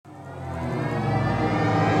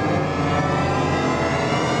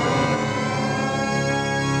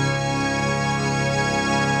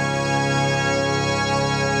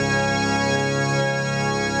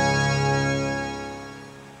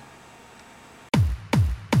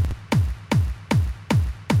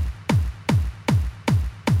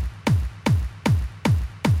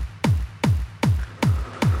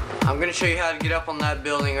going to show you how to get up on that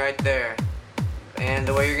building right there. And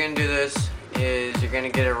the way you're going to do this is you're going to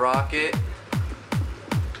get a rocket,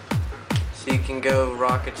 so you can go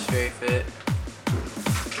rocket strafe it.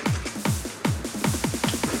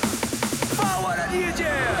 You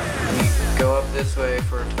go up this way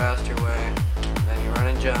for a faster way, then you run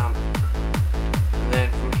and jump, and then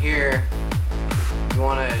from here you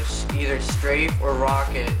want to either strafe or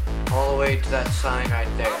rocket all the way to that sign right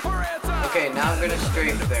there. Okay, now I'm going to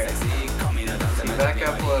strafe there. You back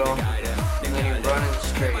up a little, and then you run and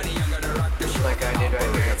strafe, just like I did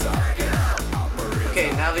right here. Okay,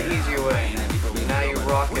 now the easier way. Now you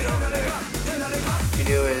rocket over there. What you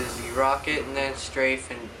do is you rocket and then strafe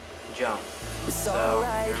and jump. So,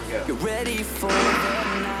 here we go.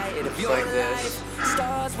 Just like this.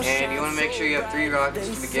 And you want to make sure you have 3 rockets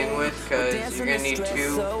to begin with, because you're going to need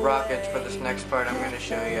 2 rockets for this next part I'm going to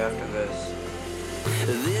show you after this.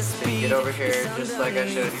 So you get over here, just like I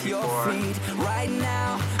showed you before.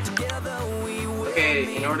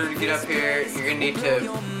 Okay, in order to get up here, you're going to need to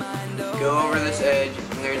go over this edge,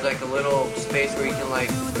 and there's like a little space where you can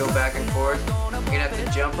like go back and forth. You're going to have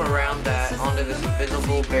to jump around that onto this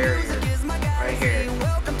invisible barrier right here,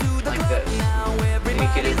 like this. And you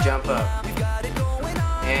can just jump up.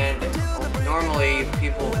 And normally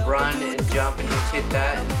people run and jump and just hit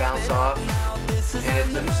that and bounce off,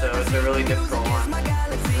 and it's a really difficult one.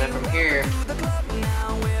 And then from here,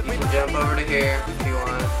 you can jump over to here if you want.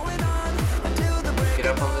 Get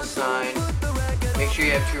up on the sign. Make sure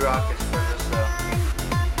you have 2 rockets for this though.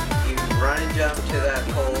 You run and jump to that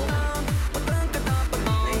pole,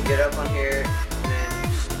 and then get up on here, and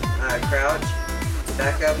then crouch,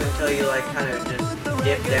 back up until you like kind of just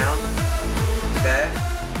dip down, okay?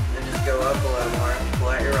 And just go up a little more, pull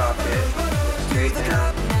out your rocket, look straight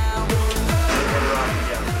down, and then rocket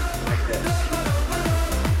jump, like this.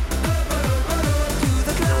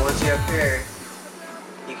 And then once you're up here,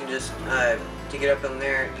 you can just, to get up in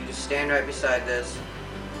there, you just stand right beside this,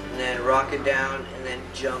 and then rocket down, and then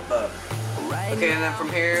jump up. Okay, and then from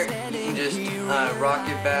here, you can just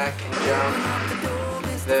rocket back and jump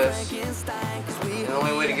like this. And the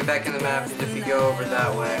only way to get back in the map is if you go over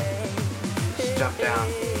that way. Just jump down.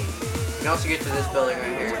 You can also get to this building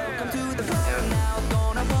right here.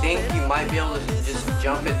 And I think you might be able to just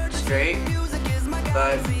jump it straight,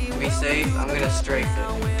 but to be safe, I'm going to strafe it.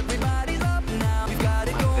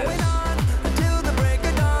 Like this.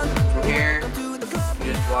 From here, you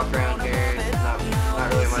just walk around here. Not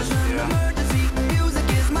really much to do.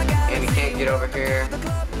 And you can't get over here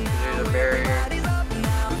because there's a barrier.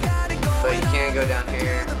 But you can go down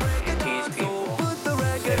here and tease people.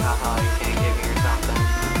 Say, haha, you can't get me or something.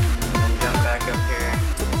 And then jump back up here.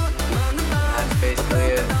 And that's basically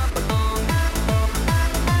it.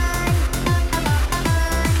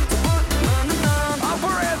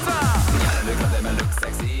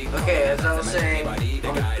 Okay, as I was saying, on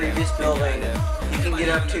the previous building, you can get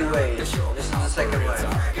up 2 ways. This is the second way.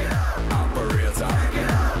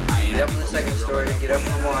 Get up in the second story, get up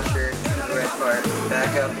in the washer, the red part,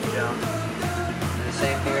 back up and jump. And the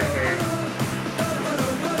same thing right here.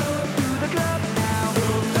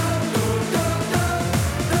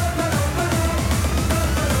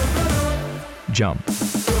 Jump.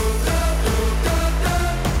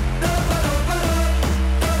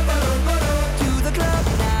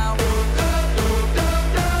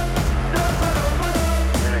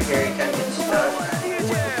 And right here you kind of get stuck. And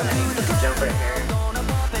then you can jump right here.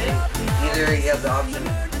 Either you have the option to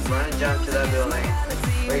run and jump to that building,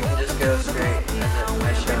 or you can just go straight as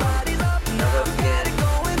I showed. Jump up again.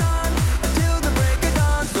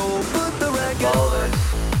 Follow this.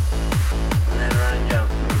 And then run and jump.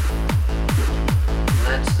 And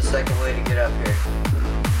that's the second way to get up here.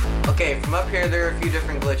 Okay, from up here there are a few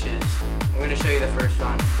different glitches. I'm going to show you the first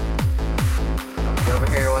one. Go over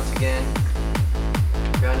here once again.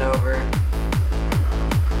 Run over.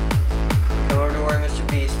 Come over to where Mr.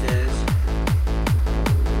 Beast is.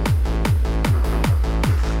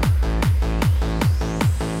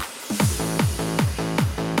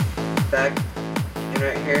 Back, and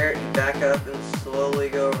right here, back up and slowly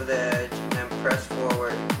go over the edge, and then press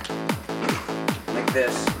forward. Like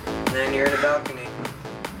this. And then you're in a balcony.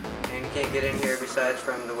 And you can't get in here besides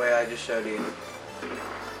from the way I just showed you.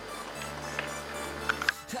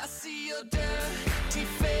 I see your dirty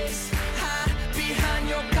face, hide behind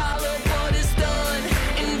your collar, what is done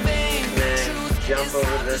in vain. And then jump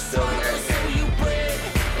over this building right here.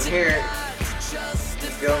 From here,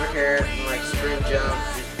 just go over here and like sprint jump,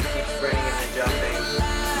 just keep sprinting and then jumping.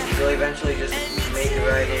 You'll eventually just make it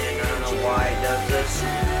right in. I don't know why it does this,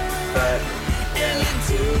 but yeah,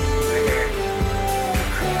 right here.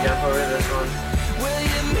 Jump over this one.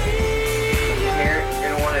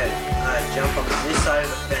 jump on this side of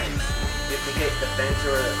the fence. If you hit the fence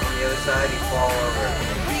or on the other side, you fall over.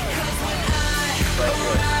 Like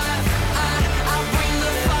this. And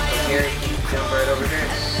then from here, you jump right over here.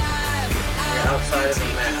 You're outside of the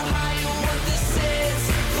map.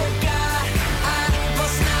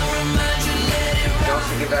 You can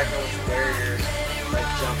also get back on this barrier by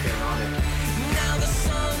jumping on it.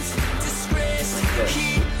 Like this.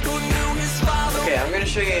 Okay, I'm going to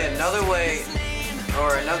show you another way,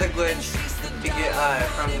 or another glitch to get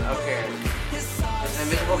from up here. There's an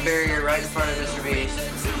invisible barrier right in front of Mr. Beast.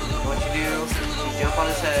 And what you do, you jump on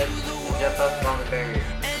his head and jump up on the barrier.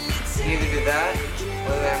 You can either do that,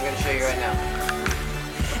 or the way I'm going to show you right now.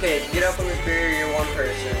 Okay, to get up on this barrier, you're one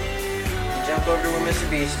person. You jump over to where Mr.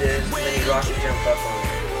 Beast is, and then you rocket jump up on it.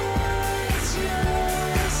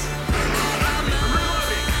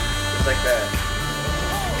 Just like that.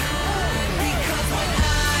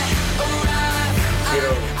 Get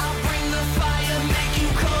over.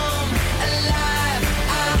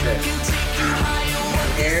 Okay.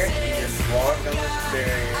 From here, you just walk on this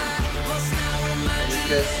barrier. And just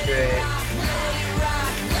go straight.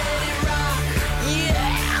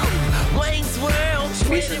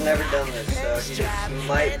 Beast has never done this, so he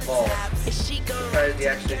might fall. Surprised he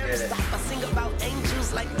actually did it. Walk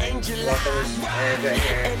on this edge right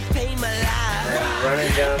here. And run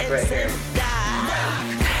and jump right here.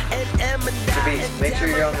 Mr. Beast, make sure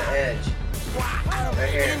you're on the edge. Right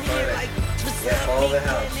here in front of it. Yeah, follow the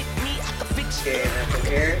house. Okay, and then from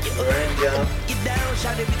here, run and jump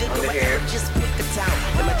onto here. And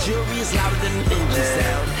then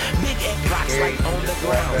here, you can just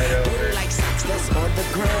walk right over this.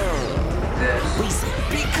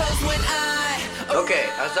 Okay,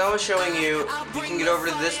 as I was showing you, you can get over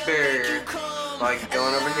to this barrier by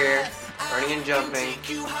going over here, running and jumping.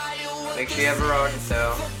 Make sure you have a rocket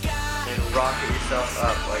though, and rocket yourself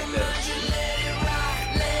up like this.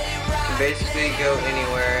 You can basically go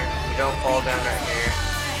anywhere. You don't fall down right here.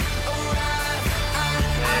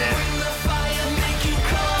 And you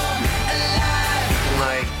can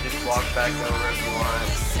like just walk back over if you want.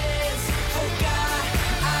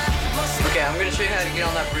 Okay, I'm gonna show you how to get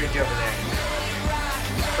on that bridge over there.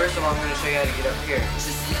 First of all, I'm gonna show you how to get up here.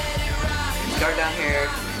 Start down here,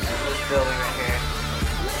 this building right here.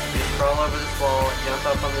 Just crawl over this wall, jump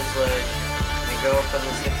up on this ledge, and go up on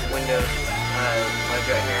this window ledge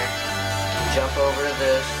right here. Jump over to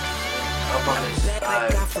this, up on this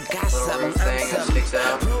little roof thing that sticks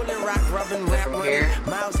out. Then from here,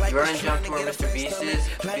 you run and jump to where Mr. Beast is,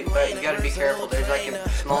 but you gotta be careful. There's like a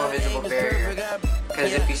small invisible barrier.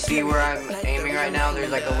 Because if you see where I'm aiming right now,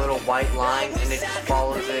 there's like a little white line, and it just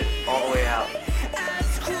follows it all the way out.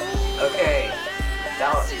 Okay,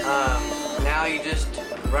 now you just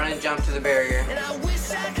run and jump to the barrier.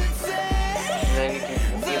 And then you can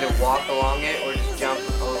either walk along it or just jump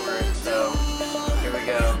over it. So, here we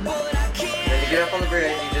go. Then to get up on the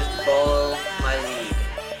bridge, you just follow my lead.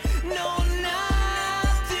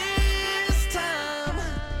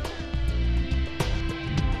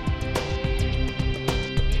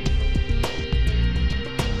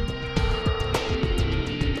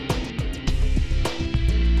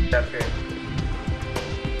 Up here.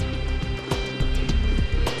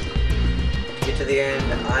 To get to the end,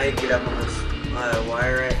 I get up on this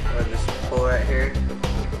wire right, or this pole right here.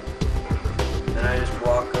 Then I just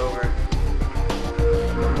walk over.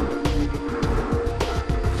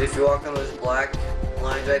 If you walk on those black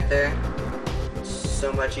lines right there, it's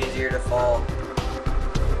so much easier to fall.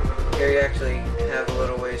 Here you actually have a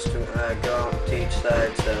little ways to go out to each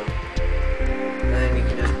side, so. And then you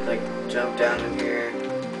can just like jump down in here.